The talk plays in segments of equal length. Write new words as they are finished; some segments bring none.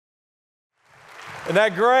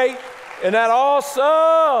Isn't that great? Isn't that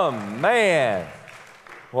awesome? Man,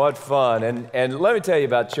 what fun. And let me tell you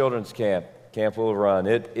about Children's Camp, Camp Will Run.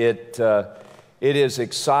 It is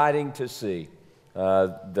exciting to see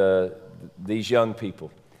these young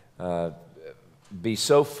people be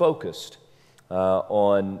so focused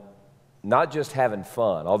on not just having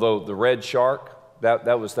fun, although the red shark,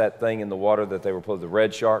 that was that thing in the water that they were pulling, the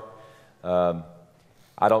red shark.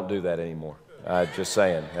 I don't do that anymore. Just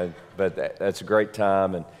saying. But that's a great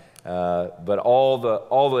time. And but all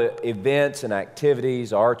the events and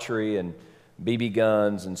activities, archery and BB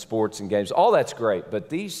guns and sports and games, all that's great. But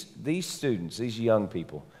these students, these young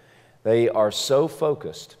people, they are so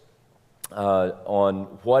focused on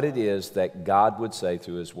what it is that God would say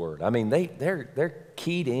through His Word. I mean, they're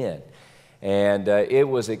keyed in, and it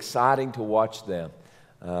was exciting to watch them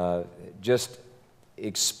just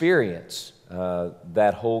experience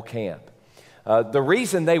that whole camp. The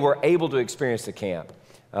reason they were able to experience the camp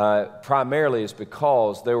primarily is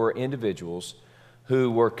because there were individuals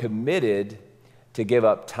who were committed to give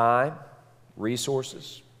up time,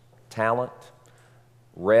 resources, talent,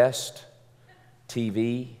 rest,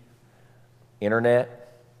 TV,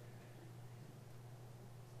 internet,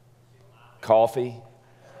 coffee,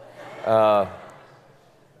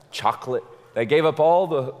 chocolate. They gave up all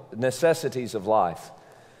the necessities of life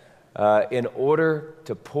in order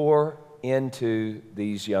to pour into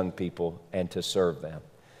these young people and to serve them.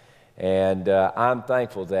 And I'm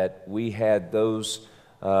thankful that we had those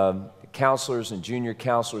counselors and junior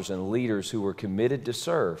counselors and leaders who were committed to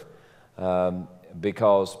serve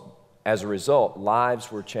because as a result,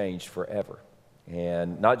 lives were changed forever.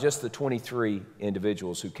 And not just the 23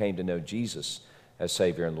 individuals who came to know Jesus as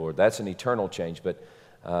Savior and Lord. That's an eternal change, but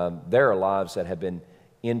there are lives that have been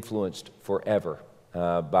influenced forever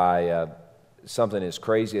by something as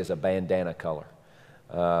crazy as a bandana color.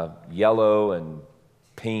 Yellow and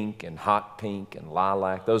pink and hot pink and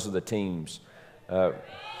lilac. Those are the teams.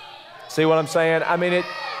 See what I'm saying? I mean, it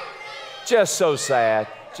just so sad.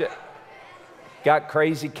 Got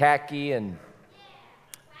crazy khaki. And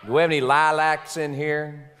do we have any lilacs in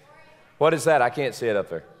here? What is that? I can't see it up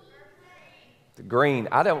there. The green.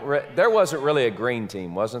 There wasn't really a green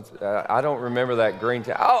team, wasn't? I don't remember that green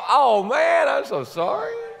team. Oh man, I'm so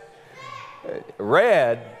sorry.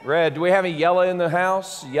 Red. Do we have any yellow in the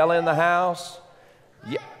house? Yellow in the house?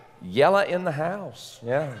 Yellow in the house.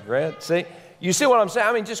 Yeah, red. See, you see what I'm saying?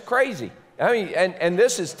 I mean, just crazy. I mean, and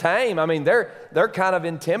this is tame. I mean, they're kind of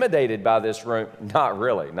intimidated by this room. Not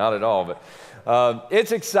really, not at all. But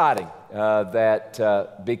it's exciting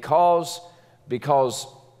that because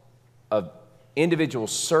of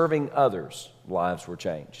individuals serving others, lives were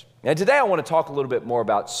changed. And today I want to talk a little bit more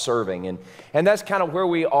about serving, and that's kind of where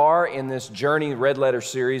we are in this Journey Red Letter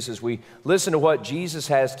series as we listen to what Jesus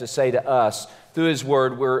has to say to us through His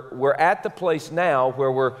Word. We're at the place now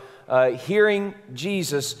where we're hearing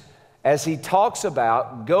Jesus as He talks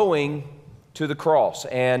about going to the cross,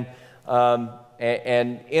 and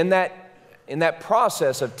in that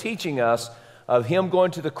process of teaching us of Him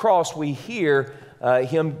going to the cross, we hear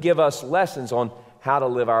Him give us lessons on how to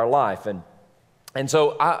live our life. And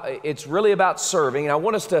so it's really about serving, and I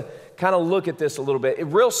want us to kind of look at this a little bit. A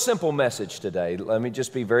real simple message today. Let me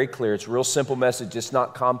just be very clear. It's a real simple message. It's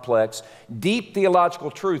not complex. Deep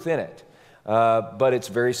theological truth in it, but it's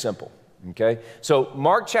very simple, okay? So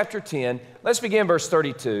Mark chapter 10, let's begin verse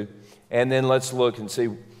 32, and then let's look and see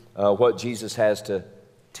what Jesus has to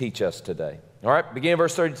teach us today. All right, begin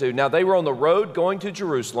verse 32. Now they were on the road going to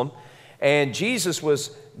Jerusalem, and Jesus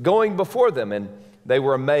was going before them, and they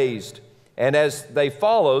were amazed. And as they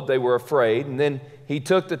followed, they were afraid. And then He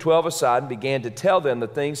took the 12 aside and began to tell them the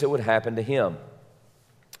things that would happen to Him.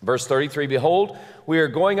 Verse 33, Behold, we are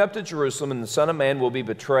going up to Jerusalem, and the Son of Man will be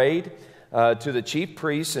betrayed to the chief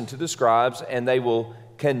priests and to the scribes, and they will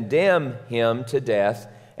condemn Him to death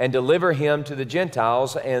and deliver Him to the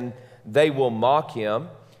Gentiles, and they will mock Him,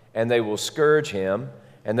 and they will scourge Him,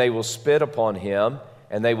 and they will spit upon Him,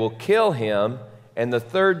 and they will kill Him, and the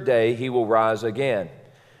third day He will rise again.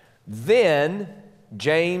 Then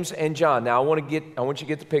James and John. Now I want you to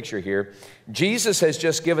get the picture here. Jesus has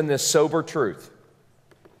just given this sober truth.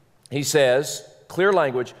 He says, clear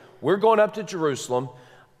language, we're going up to Jerusalem.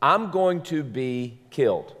 I'm going to be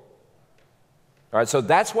killed. All right, so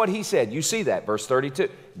that's what He said. You see that, verse 32.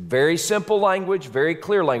 Very simple language, very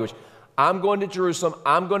clear language. I'm going to Jerusalem.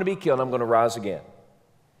 I'm going to be killed. I'm going to rise again.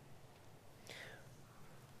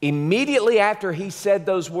 Immediately after He said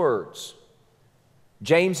those words,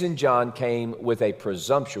 James and John came with a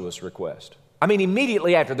presumptuous request. I mean,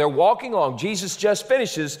 immediately after, they're walking along. Jesus just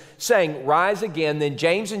finishes saying, rise again. Then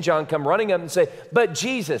James and John come running up and say, but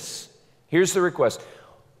Jesus, Here's the request.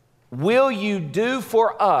 Will you do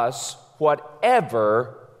for us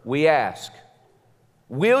whatever we ask?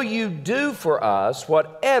 Will you do for us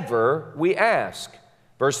whatever we ask?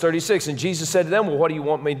 Verse 36, and Jesus said to them, well, what do you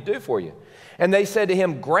want me to do for you? And they said to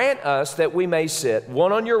him, grant us that we may sit,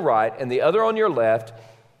 one on your right and the other on your left,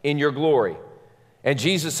 in your glory. And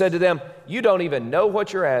Jesus said to them, you don't even know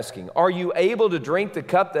what you're asking. Are you able to drink the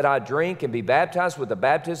cup that I drink and be baptized with the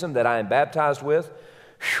baptism that I am baptized with?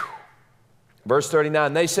 Whew. Verse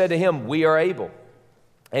 39, they said to him, we are able.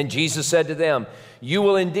 And Jesus said to them, you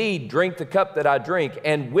will indeed drink the cup that I drink,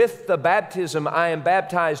 and with the baptism I am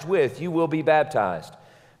baptized with, you will be baptized.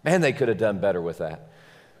 Man, they could have done better with that.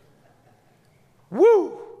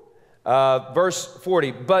 Woo! Verse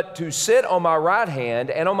 40, but to sit on my right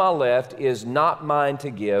hand and on my left is not mine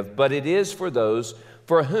to give, but it is for those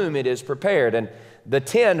for whom it is prepared. And the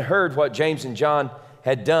 10 heard what James and John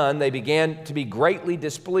had done. They began to be greatly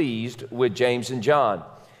displeased with James and John.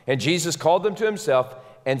 And Jesus called them to himself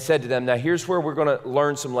and said to them, now here's where we're going to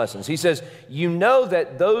learn some lessons. He says, you know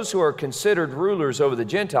that those who are considered rulers over the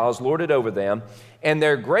Gentiles lord it over them, and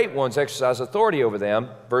their great ones exercise authority over them.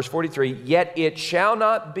 Verse 43, yet it shall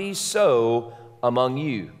not be so among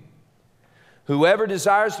you. Whoever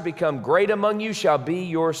desires to become great among you shall be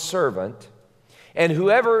your servant, and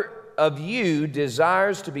whoever of you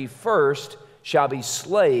desires to be first shall be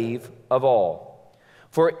slave of all.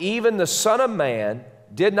 For even the Son of Man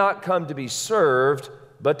did not come to be served,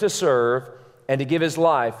 but to serve, and to give his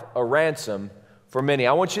life a ransom for many.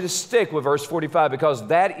 I want you to stick with verse 45 because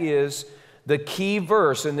that is the key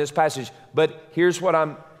verse in this passage. But here's what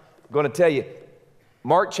I'm going to tell you.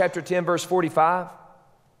 Mark chapter 10, verse 45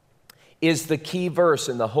 is the key verse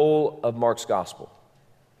in the whole of Mark's gospel.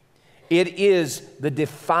 It is the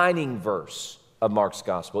defining verse of Mark's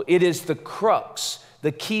gospel. It is the crux,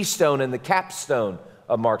 the keystone and the capstone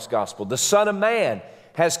of Mark's gospel. The Son of Man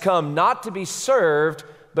has come not to be served,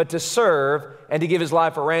 but to serve and to give his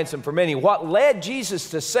life a ransom for many. What led Jesus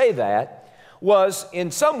to say that was,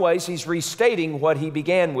 in some ways, he's restating what he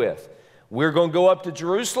began with. We're going to go up to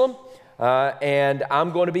Jerusalem, and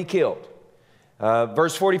I'm going to be killed.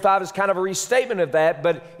 Verse 45 is kind of a restatement of that,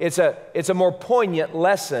 but it's a more poignant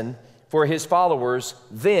lesson for his followers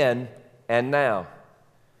then and now.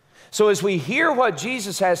 So as we hear what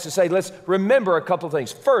Jesus has to say, let's remember a couple of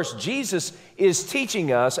things. First, Jesus is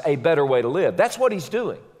teaching us a better way to live. That's what he's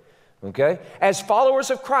doing, okay? As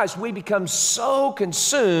followers of Christ, we become so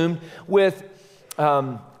consumed with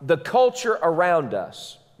the culture around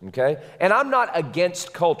us, okay? And I'm not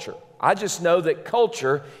against culture. I just know that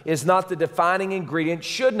culture is not the defining ingredient,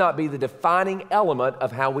 should not be the defining element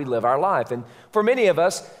of how we live our life. And for many of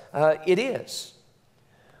us, it is.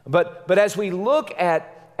 But as we look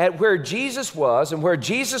at where Jesus was and where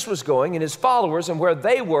Jesus was going and his followers and where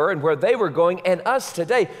they were going and us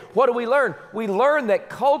today, what do we learn? We learn that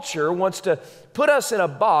culture wants to put us in a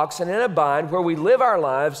box and in a bind where we live our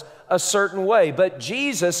lives a certain way. But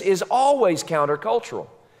Jesus is always countercultural.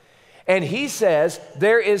 And he says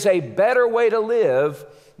there is a better way to live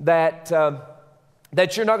that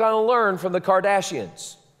you're not going to learn from the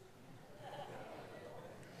Kardashians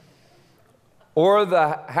or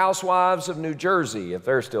the Housewives of New Jersey, if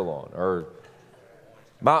they're still on. Or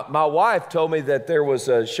my wife told me that there was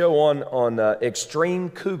a show on extreme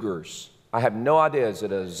cougars. I have no idea. Is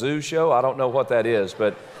it a zoo show? I don't know what that is.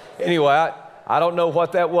 But anyway, I don't know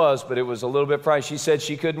what that was, but it was a little bit frightening. She said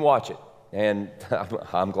she couldn't watch it, and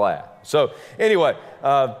I'm glad. So anyway,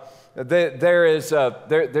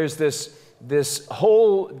 there's this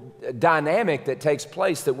whole dynamic that takes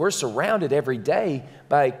place that we're surrounded every day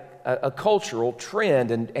by a cultural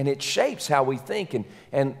trend, and it shapes how we think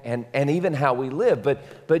and even how we live.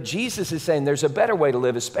 But Jesus is saying there's a better way to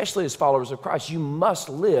live, especially as followers of Christ. You must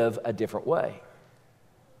live a different way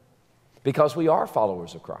because we are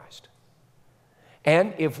followers of Christ.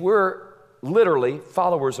 And if we're literally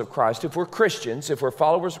followers of Christ, if we're Christians, if we're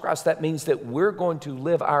followers of Christ, that means that we're going to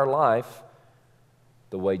live our life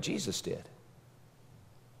the way Jesus did.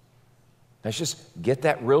 Let's just get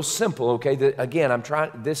that real simple, okay? Again,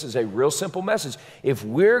 this is a real simple message. If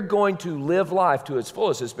we're going to live life to its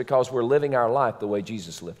fullest, it's because we're living our life the way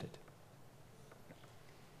Jesus lived it.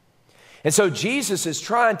 And so Jesus is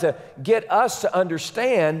trying to get us to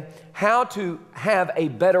understand how to have a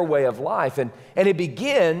better way of life. And it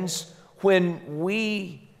begins when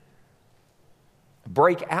we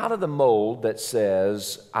break out of the mold that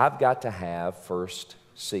says, I've got to have first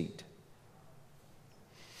seat,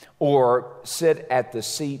 or sit at the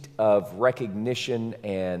seat of recognition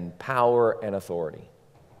and power and authority.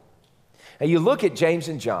 Now you look at James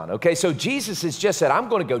and John, okay? So Jesus has just said, I'm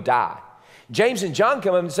going to go die. James and John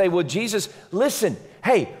come up and say, well, Jesus, listen,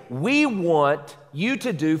 hey, we want you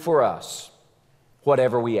to do for us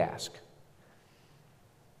whatever we ask.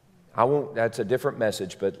 That's a different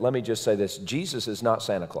message, but let me just say this. Jesus is not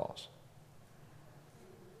Santa Claus.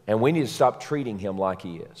 And we need to stop treating him like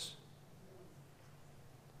he is.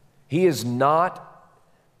 He does not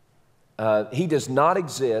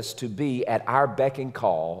exist to be at our beck and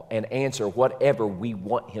call and answer whatever we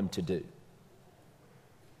want him to do.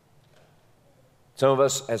 Some of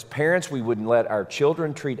us as parents, we wouldn't let our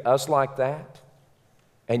children treat us like that,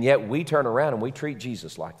 and yet we turn around and we treat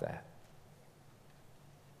Jesus like that.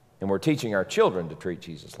 And we're teaching our children to treat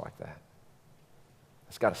Jesus like that.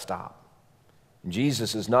 It's got to stop.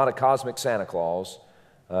 Jesus is not a cosmic Santa Claus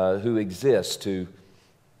who exists to,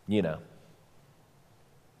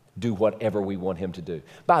 do whatever we want him to do.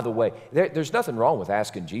 By the way, there's nothing wrong with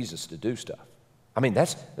asking Jesus to do stuff. I mean,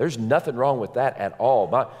 there's nothing wrong with that at all.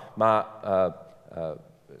 My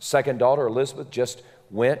second daughter, Elizabeth, just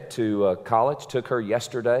went to college, took her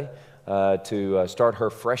yesterday to start her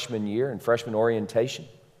freshman year in freshman orientation.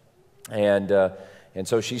 And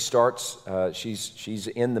so she starts, she's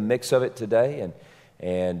in the mix of it today,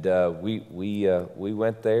 and we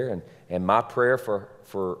went there, and my prayer for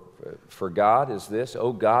God is this: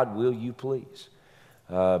 oh God, will you please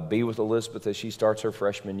be with Elizabeth as she starts her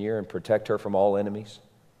freshman year and protect her from all enemies,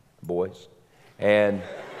 boys, and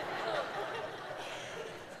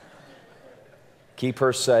keep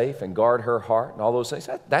her safe and guard her heart and all those things.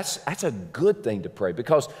 That's a good thing to pray,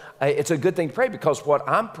 because it's a good thing to pray because what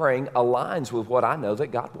I'm praying aligns with what I know that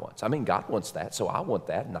God wants. I mean, God wants that, so I want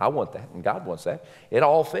that, and I want that, and God wants that. It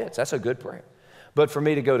all fits. That's a good prayer. But for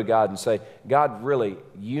me to go to God and say, God, really,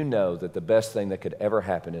 you know that the best thing that could ever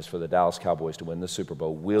happen is for the Dallas Cowboys to win the Super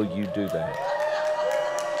Bowl. Will you do that?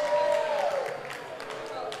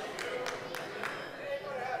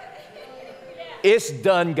 It's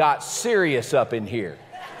done got serious up in here.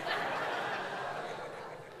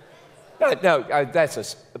 No,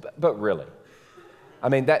 but really, I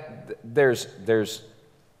mean,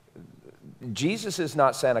 Jesus is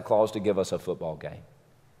not Santa Claus to give us a football game.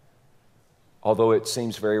 Although it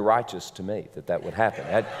seems very righteous to me that would happen.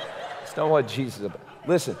 That's not what Jesus is about.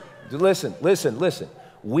 Listen.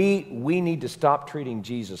 We need to stop treating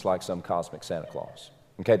Jesus like some cosmic Santa Claus.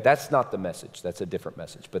 Okay, that's not the message. That's a different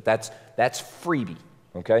message. But that's freebie.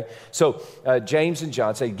 Okay, so James and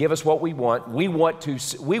John say, "Give us what we want. We want to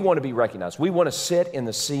be recognized. We want to sit in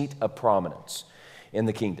the seat of prominence in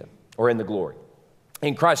the kingdom or in the glory."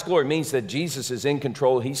 And Christ's glory means that Jesus is in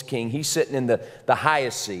control. He's king. He's sitting in the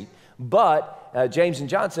highest seat. But James and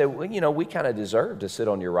John say, well, we kind of deserve to sit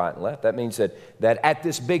on your right and left. That means that at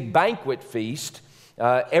this big banquet feast,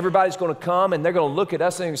 everybody's going to come and they're going to look at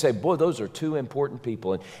us and they're going to say, boy, those are two important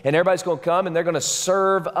people. And everybody's going to come and they're going to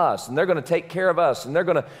serve us and they're going to take care of us and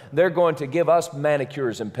they're going to give us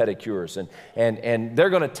manicures and pedicures and they're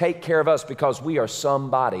going to take care of us because we are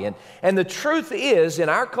somebody. And the truth is, in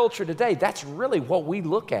our culture today, that's really what we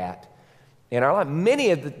look at in our life.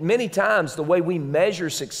 Many times the way we measure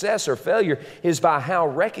success or failure is by how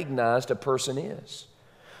recognized a person is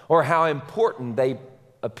or how important they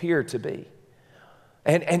appear to be.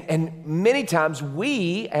 And many times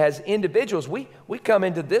we as individuals, we come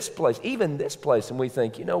into this place, even this place, and we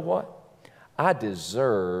think, you know what? I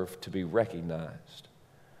deserve to be recognized,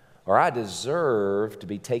 or I deserve to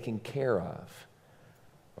be taken care of,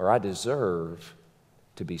 or I deserve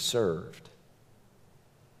to be served.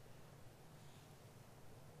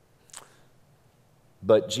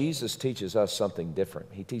 But Jesus teaches us something different.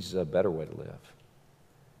 He teaches us a better way to live.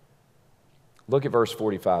 Look at verse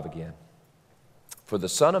 45 again. For the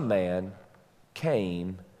Son of Man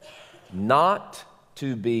came not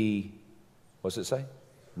to be, what's it say?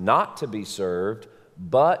 Not to be served,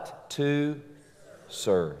 but to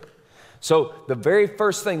serve. So the very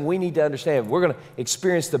first thing we need to understand, we're going to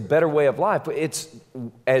experience the better way of life. It's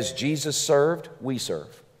as Jesus served, we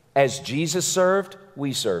serve. As Jesus served,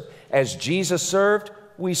 we serve. As Jesus served,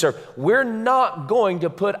 we serve. We're not going to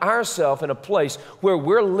put ourselves in a place where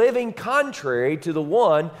we're living contrary to the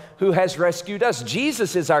one who has rescued us.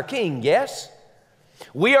 Jesus is our King, yes.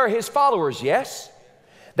 We are His followers, yes.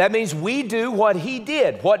 That means we do what He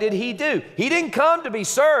did. What did He do? He didn't come to be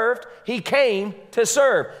served. He came to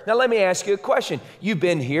serve. Now let me ask you a question. You've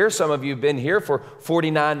been here, some of you have been here for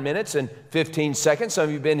 49 minutes and 15 seconds. Some of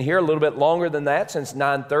you have been here a little bit longer than that, since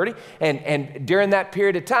 9:30. And during that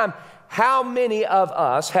period of time, how many of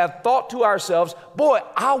us have thought to ourselves, boy,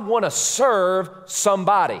 I want to serve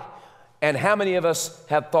somebody? And how many of us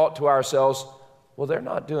have thought to ourselves, well, they're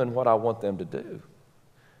not doing what I want them to do.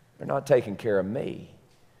 They're not taking care of me.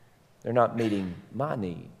 They're not meeting my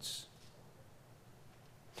needs.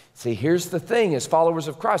 See, here's the thing as followers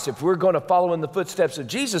of Christ. If we're going to follow in the footsteps of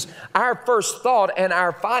Jesus, our first thought and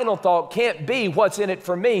our final thought can't be what's in it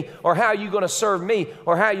for me or how you're going to serve me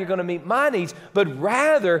or how you're going to meet my needs, but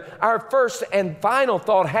rather our first and final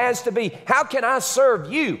thought has to be, how can I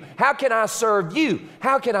serve you? How can I serve you?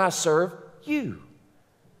 How can I serve you?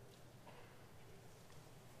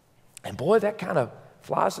 And boy, that kind of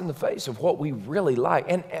flies in the face of what we really like.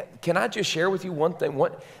 And can I just share with you one thing?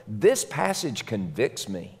 This passage convicts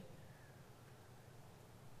me.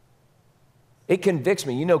 It convicts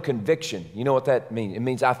me. You know conviction. You know what that means? It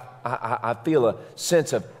means I feel a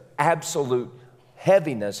sense of absolute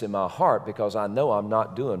heaviness in my heart because I know I'm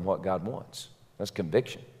not doing what God wants. That's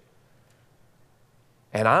conviction.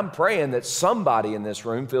 And I'm praying that somebody in this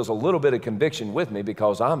room feels a little bit of conviction with me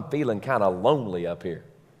because I'm feeling kind of lonely up here.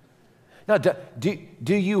 Now,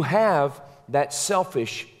 do you have that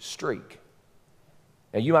selfish streak?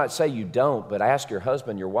 Now, you might say you don't, but ask your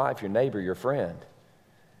husband, your wife, your neighbor, your friend.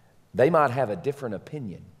 They might have a different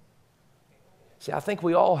opinion. See, I think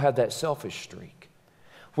we all have that selfish streak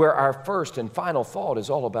where our first and final thought is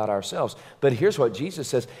all about ourselves. But here's what Jesus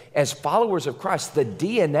says. As followers of Christ, the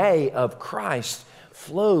DNA of Christ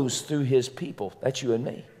flows through his people. That's you and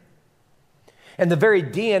me. And the very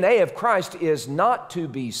DNA of Christ is not to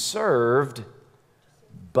be served,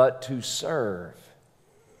 but to serve.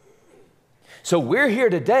 So we're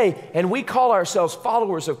here today and we call ourselves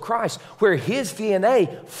followers of Christ, where his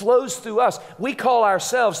DNA flows through us. We call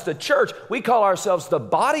ourselves the church. We call ourselves the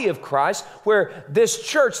body of Christ, where this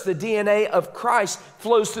church, the DNA of Christ,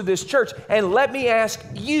 flows through this church. And let me ask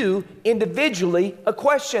you individually a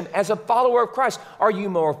question. As a follower of Christ, are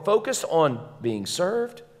you more focused on being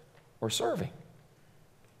served or serving?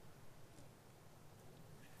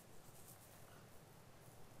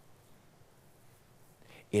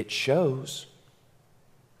 It shows.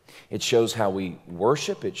 It shows how we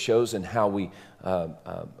worship. It shows in how we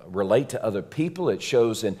relate to other people. It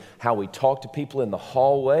shows in how we talk to people in the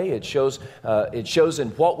hallway. It shows in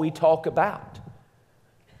what we talk about.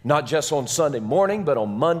 Not just on Sunday morning, but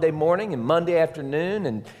on Monday morning and Monday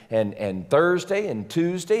afternoon and Thursday and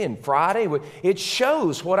Tuesday and Friday. It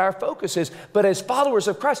shows what our focus is. But as followers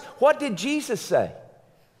of Christ, what did Jesus say?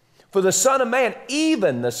 For the Son of Man,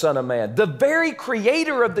 even the Son of Man, the very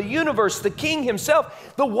creator of the universe, the King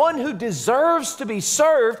himself, the one who deserves to be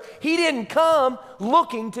served, he didn't come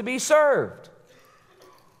looking to be served.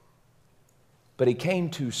 But he came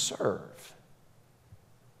to serve.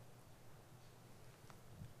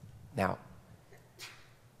 Now,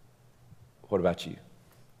 what about you?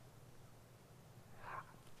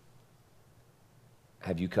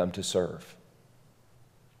 Have you come to serve?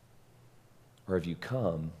 Or have you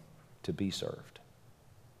come to be served?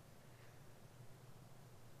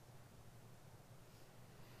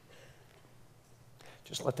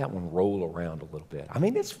 Just let that one roll around a little bit. I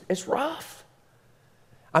mean, it's rough.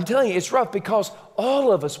 I'm telling you, it's rough because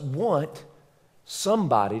all of us want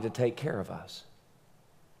somebody to take care of us.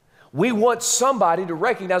 We want somebody to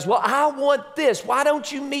recognize, well, I want this. Why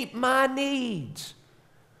don't you meet my needs?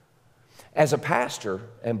 As a pastor,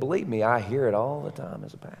 and believe me, I hear it all the time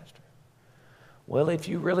as a pastor. Well, if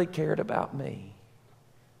you really cared about me, ...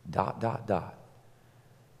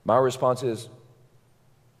 My response is,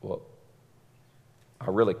 well, I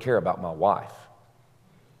really care about my wife.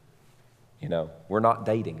 You know, we're not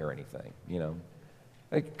dating or anything, you know.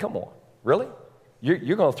 Hey, come on, really?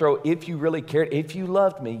 You're going to throw, if you really cared, if you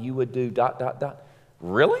loved me, you would do ...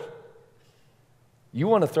 Really? You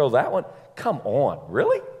want to throw that one? Come on,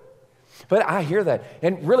 really? But I hear that.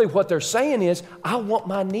 And really what they're saying is, I want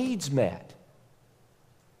my needs met.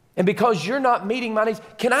 And because you're not meeting my needs,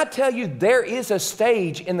 can I tell you there is a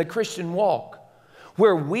stage in the Christian walk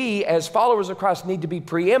where we as followers of Christ need to be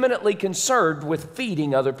preeminently concerned with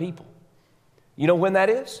feeding other people. You know when that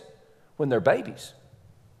is? When they're babies.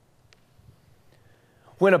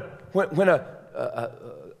 When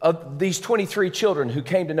these 23 children who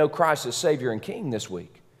came to know Christ as Savior and King this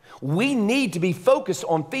week, we need to be focused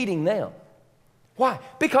on feeding them. Why?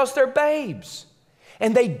 Because they're babes.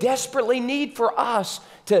 And they desperately need for us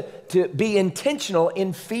to be intentional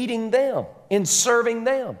in feeding them, in serving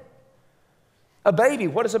them. A baby,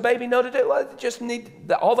 what does a baby know to do? Well, they just need,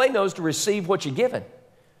 all they know is to receive what you're given.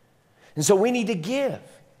 And so we need to give,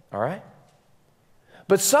 all right?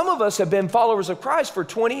 But some of us have been followers of Christ for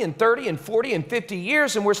 20 and 30 and 40 and 50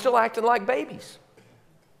 years, and we're still acting like babies.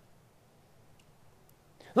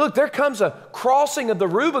 Look, there comes a crossing of the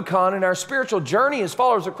Rubicon in our spiritual journey as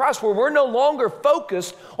followers of Christ where we're no longer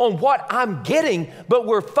focused on what I'm getting, but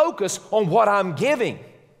we're focused on what I'm giving.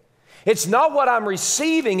 It's not what I'm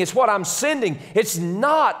receiving, it's what I'm sending. It's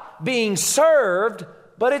not being served,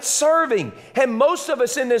 but it's serving. And most of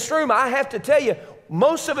us in this room, I have to tell you,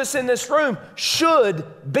 most of us in this room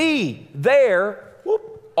should be there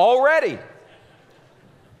already.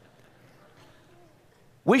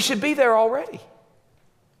 We should be there already.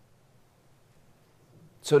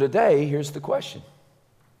 So today, here's the question.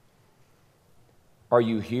 Are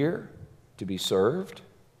you here to be served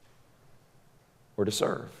or to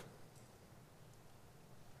serve?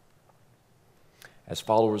 As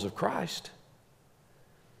followers of Christ,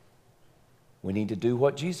 we need to do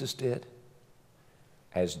what Jesus did.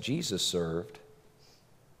 As Jesus served,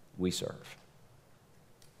 we serve.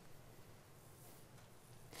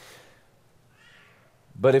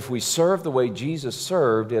 But if we serve the way Jesus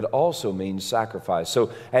served, it also means sacrifice.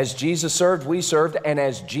 So as Jesus served, we served, and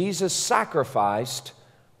as Jesus sacrificed,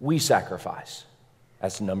 we sacrifice.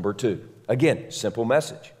 That's number 2. Again, simple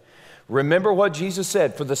message. Remember what Jesus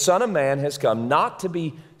said, "For the Son of Man has come not to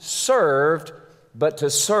be served, but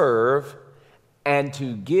to serve and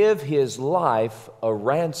to give his life a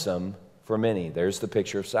ransom for many." There's the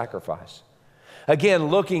picture of sacrifice. Again,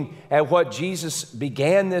 looking at what Jesus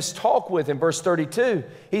began this talk with in verse 32,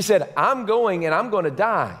 he said, "I'm going and I'm going to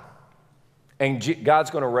die, and God's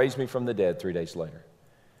going to raise me from the dead 3 days later."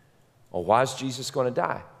 Well, why is Jesus going to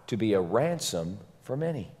die? To be a ransom for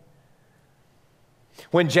many.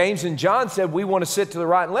 When James and John said, "We want to sit to the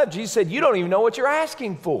right and left," Jesus said, "You don't even know what you're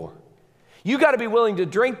asking for. You got to be willing to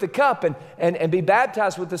drink the cup and be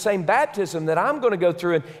baptized with the same baptism that I'm going to go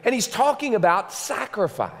through." And he's talking about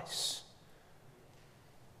sacrifice.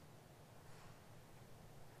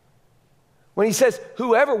 When he says,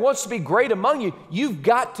 "Whoever wants to be great among you, you've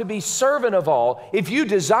got to be servant of all. If you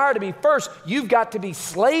desire to be first, you've got to be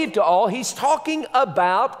slave to all." He's talking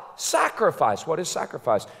about sacrifice. What is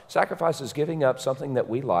sacrifice? Sacrifice is giving up something that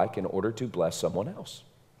we like in order to bless someone else.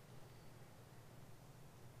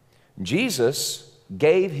 Jesus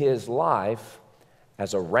gave his life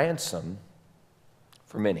as a ransom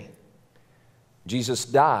for many. Jesus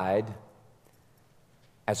died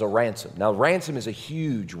as a ransom. Now, ransom is a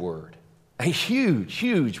huge word. A huge,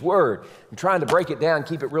 huge word. I'm trying to break it down,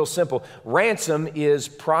 keep it real simple. Ransom is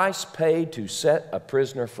price paid to set a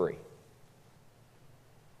prisoner free.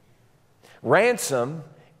 Ransom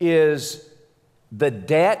is the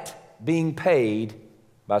debt being paid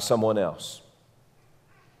by someone else.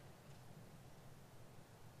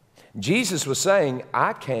 Jesus was saying,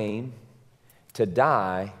 "I came to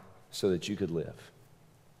die so that you could live."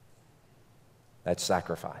 That's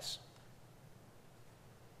sacrifice.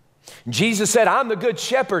 Jesus said, "I'm the good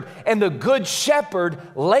shepherd, and the good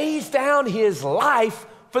shepherd lays down his life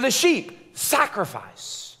for the sheep."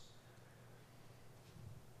 Sacrifice.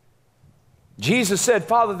 Jesus said,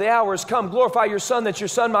 "Father, the hour has come. Glorify your Son, that your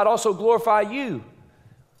Son might also glorify you.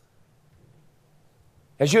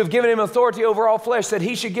 As you have given him authority over all flesh, that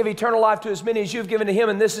he should give eternal life to as many as you have given to him,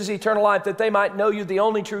 and this is eternal life, that they might know you, the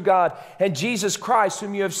only true God, and Jesus Christ,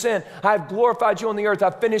 whom you have sent. I have glorified you on the earth.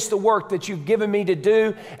 I've finished the work that you've given me to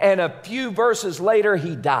do." And a few verses later,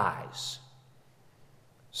 he dies.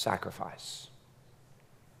 Sacrifice.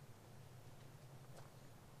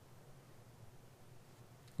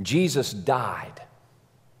 Jesus died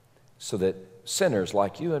so that sinners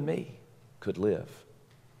like you and me could live.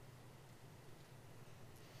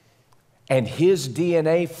 And his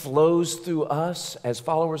DNA flows through us as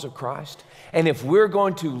followers of Christ. And if we're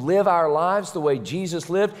going to live our lives the way Jesus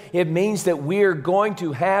lived, it means that we're going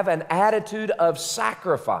to have an attitude of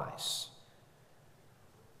sacrifice.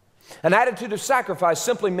 An attitude of sacrifice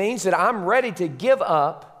simply means that I'm ready to give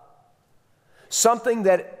up something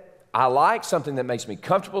that I like, something that makes me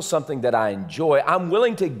comfortable, something that I enjoy. I'm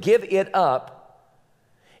willing to give it up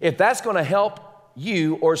if that's going to help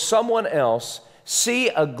you or someone else see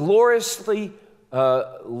a gloriously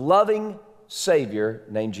loving Savior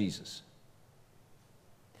named Jesus.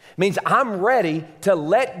 It means I'm ready to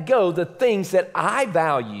let go the things that I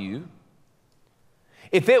value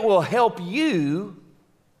if it will help you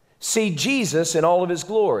see Jesus in all of his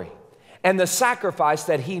glory and the sacrifice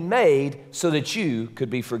that he made so that you could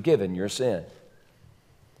be forgiven your sin.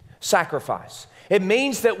 Sacrifice. It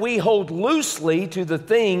means that we hold loosely to the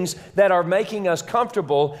things that are making us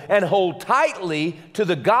comfortable and hold tightly to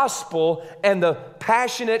the gospel and the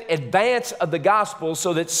passionate advance of the gospel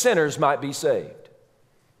so that sinners might be saved.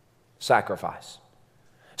 Sacrifice.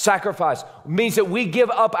 Sacrifice means that we give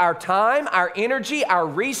up our time, our energy, our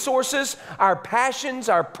resources, our passions,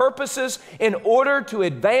 our purposes in order to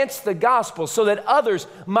advance the gospel so that others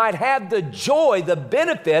might have the joy, the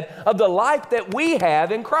benefit of the life that we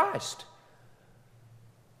have in Christ.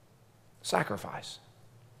 Sacrifice.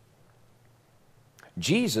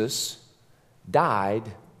 Jesus died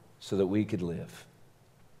so that we could live.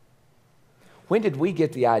 when did we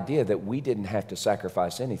get the idea that we didn't have to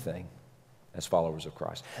sacrifice anything as followers of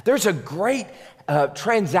Christ? There's a great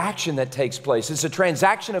transaction that takes place. It's a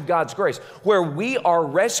transaction of God's grace where we are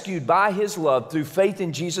rescued by His love through faith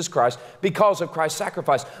in Jesus Christ because of Christ's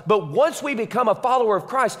sacrifice. But once we become a follower of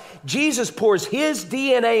Christ, Jesus pours His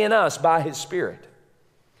DNA in us by His Spirit.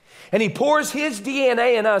 And He pours His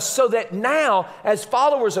DNA in us so that now, as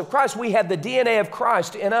followers of Christ, we have the DNA of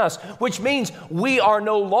Christ in us, which means we are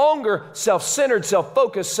no longer self-centered,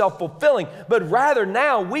 self-focused, self-fulfilling, but rather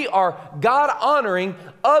now we are God-honoring,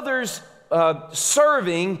 others-serving,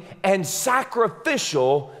 and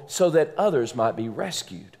sacrificial so that others might be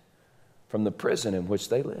rescued from the prison in which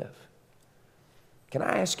they live. Can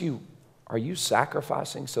I ask you, are you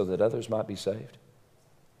sacrificing so that others might be saved?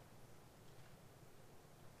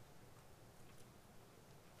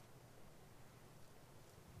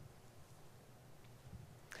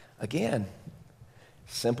 Again,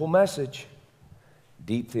 simple message,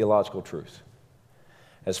 deep theological truth.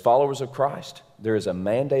 As followers of Christ, there is a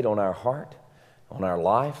mandate on our heart, on our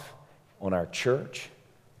life, on our church,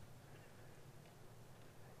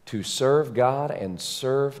 to serve God and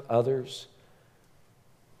serve others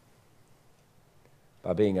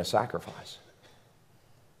by being a sacrifice.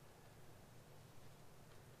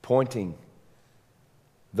 Pointing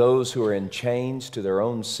those who are in chains to their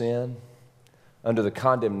own sin, under the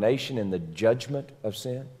condemnation and the judgment of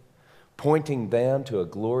sin, pointing them to a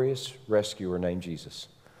glorious rescuer named Jesus,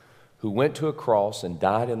 who went to a cross and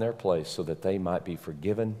died in their place so that they might be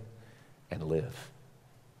forgiven and live.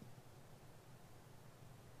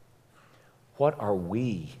 What are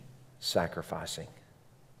we sacrificing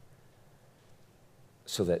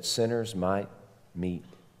so that sinners might meet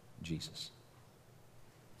Jesus?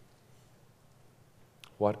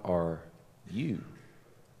 What are you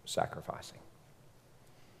sacrificing?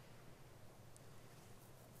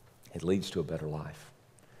 It leads to a better life.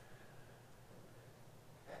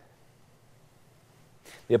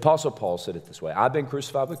 The Apostle Paul said it this way: I've been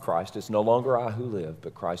crucified with Christ. It's no longer I who live,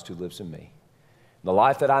 but Christ who lives in me. The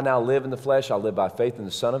life that I now live in the flesh, I live by faith in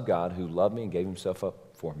the Son of God who loved me and gave Himself up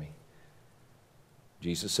for me.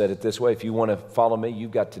 Jesus said it this way: if you want to follow me,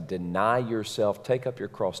 you've got to deny yourself, take up your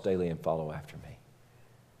cross daily, and follow after me.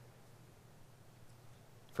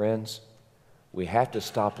 Friends, we have to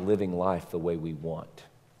stop living life the way we want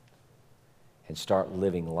and start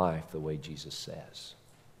living life the way Jesus says.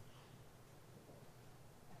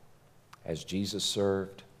 As Jesus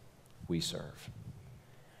served, we serve.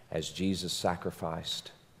 As Jesus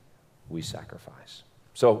sacrificed, we sacrifice.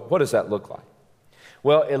 So what does that look like?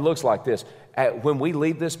 Well, it looks like this. When we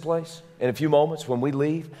leave this place, in a few moments, when we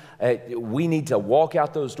leave, we need to walk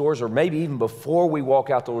out those doors, or maybe even before we walk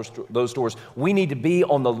out those doors, we need to be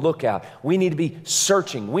on the lookout. We need to be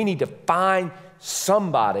searching. We need to find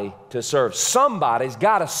somebody to serve. Somebody's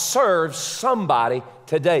got to serve somebody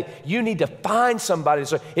today. You need to find somebody to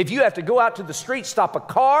serve. If you have to go out to the street, stop a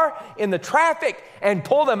car in the traffic and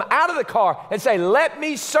pull them out of the car and say, let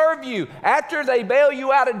me serve you after they bail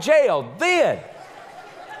you out of jail, then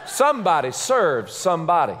somebody serves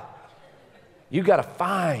somebody. You've got to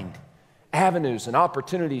find avenues and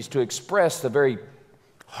opportunities to express the very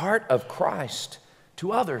heart of Christ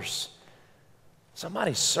to others.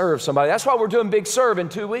 Somebody serve somebody. That's why we're doing Big Serve in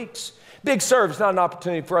 2 weeks. Big Serve is not an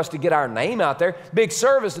opportunity for us to get our name out there. Big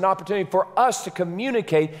Serve is an opportunity for us to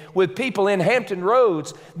communicate with people in Hampton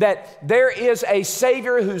Roads that there is a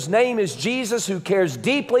Savior whose name is Jesus, who cares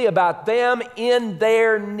deeply about them in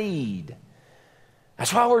their need.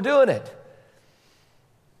 That's why we're doing it.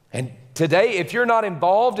 And today, if you're not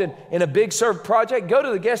involved in a Big Serve project, go to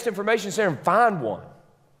the Guest Information Center and find one.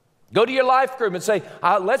 Go to your life group and say,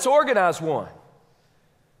 let's organize one.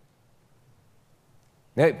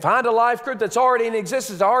 Now, find a life group that's already in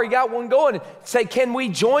existence, already got one going, and say, can we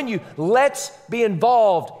join you? Let's be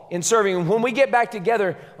involved in serving. And when we get back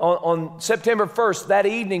together on September 1st, that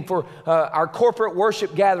evening for our corporate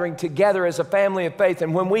worship gathering together as a family of faith,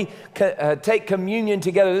 and when we take communion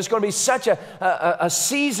together, there's going to be such a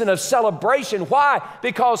season of celebration. Why?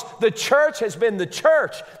 Because the church has been the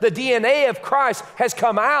church. The DNA of Christ has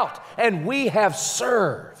come out, and we have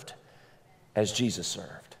served as Jesus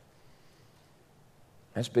served.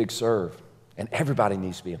 That's Big Serve, and everybody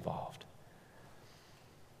needs to be involved.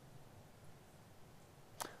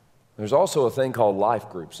 There's also a thing called life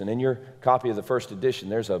groups, and in your copy of the first edition,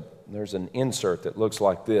 there's an insert that looks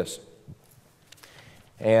like this.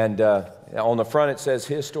 And on the front it says,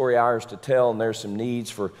 his story, ours to tell, and there's some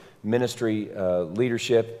needs for ministry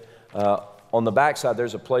leadership. On the backside,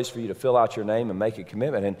 there's a place for you to fill out your name and make a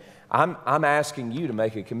commitment, and I'm asking you to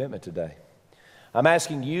make a commitment today. I'm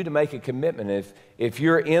asking you to make a commitment. If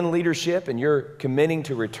you're in leadership and you're committing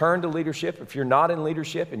to return to leadership, if you're not in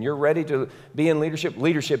leadership and you're ready to be in leadership,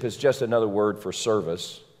 leadership is just another word for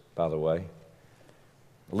service, by the way.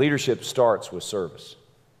 Leadership starts with service.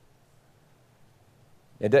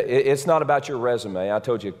 It's not about your resume. I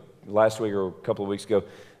told you last week or a couple of weeks ago,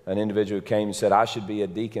 an individual came and said, I should be a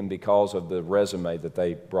deacon because of the resume that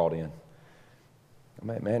they brought in.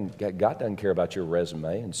 Man, God doesn't care about your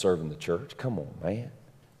resume and serving the church. Come on, man.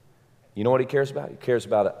 You know what He cares about? He cares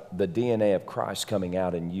about the DNA of Christ coming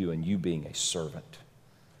out in you and you being a servant.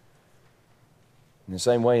 In the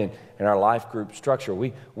same way, in our life group structure,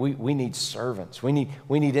 we need servants. We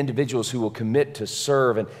need individuals who will commit to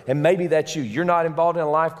serve. And maybe that's you. You're not involved in a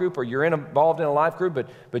life group, or you're involved in a life group,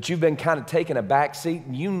 but you've been kind of taking a back seat,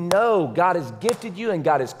 and you know God has gifted you and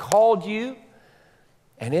God has called you,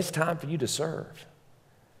 and it's time for you to serve.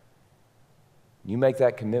 You make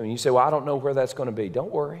that commitment. You say, well, I don't know where that's going to be.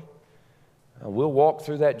 Don't worry. We'll walk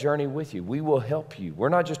through that journey with you. We will help you. We're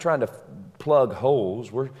not just trying to plug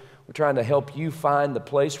holes. We're trying to help you find the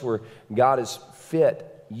place where God has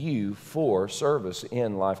fit you for service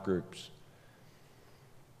in life groups.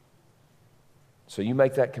 So you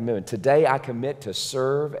make that commitment. Today I commit to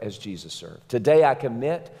serve as Jesus served. Today I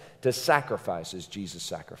commit to sacrifice as Jesus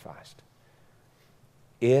sacrificed.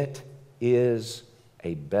 It is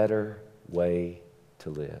a better way to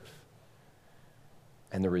live.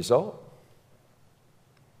 And the result?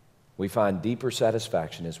 We find deeper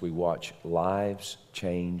satisfaction as we watch lives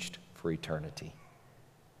changed for eternity.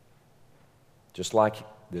 Just like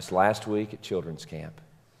this last week at children's camp.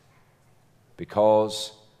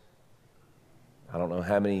 Because I don't know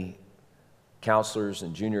how many counselors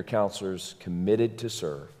and junior counselors committed to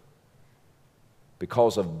serve.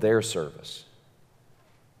 Because of their service,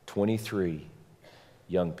 23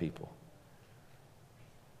 young people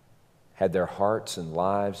had their hearts and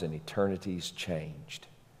lives and eternities changed.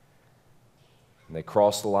 And they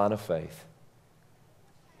crossed the line of faith,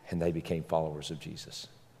 and they became followers of Jesus.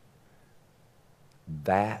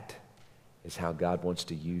 That is how God wants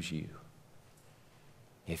to use you.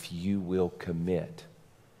 If you will commit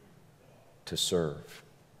to serve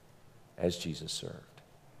as Jesus served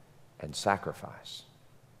and sacrifice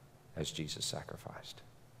as Jesus sacrificed.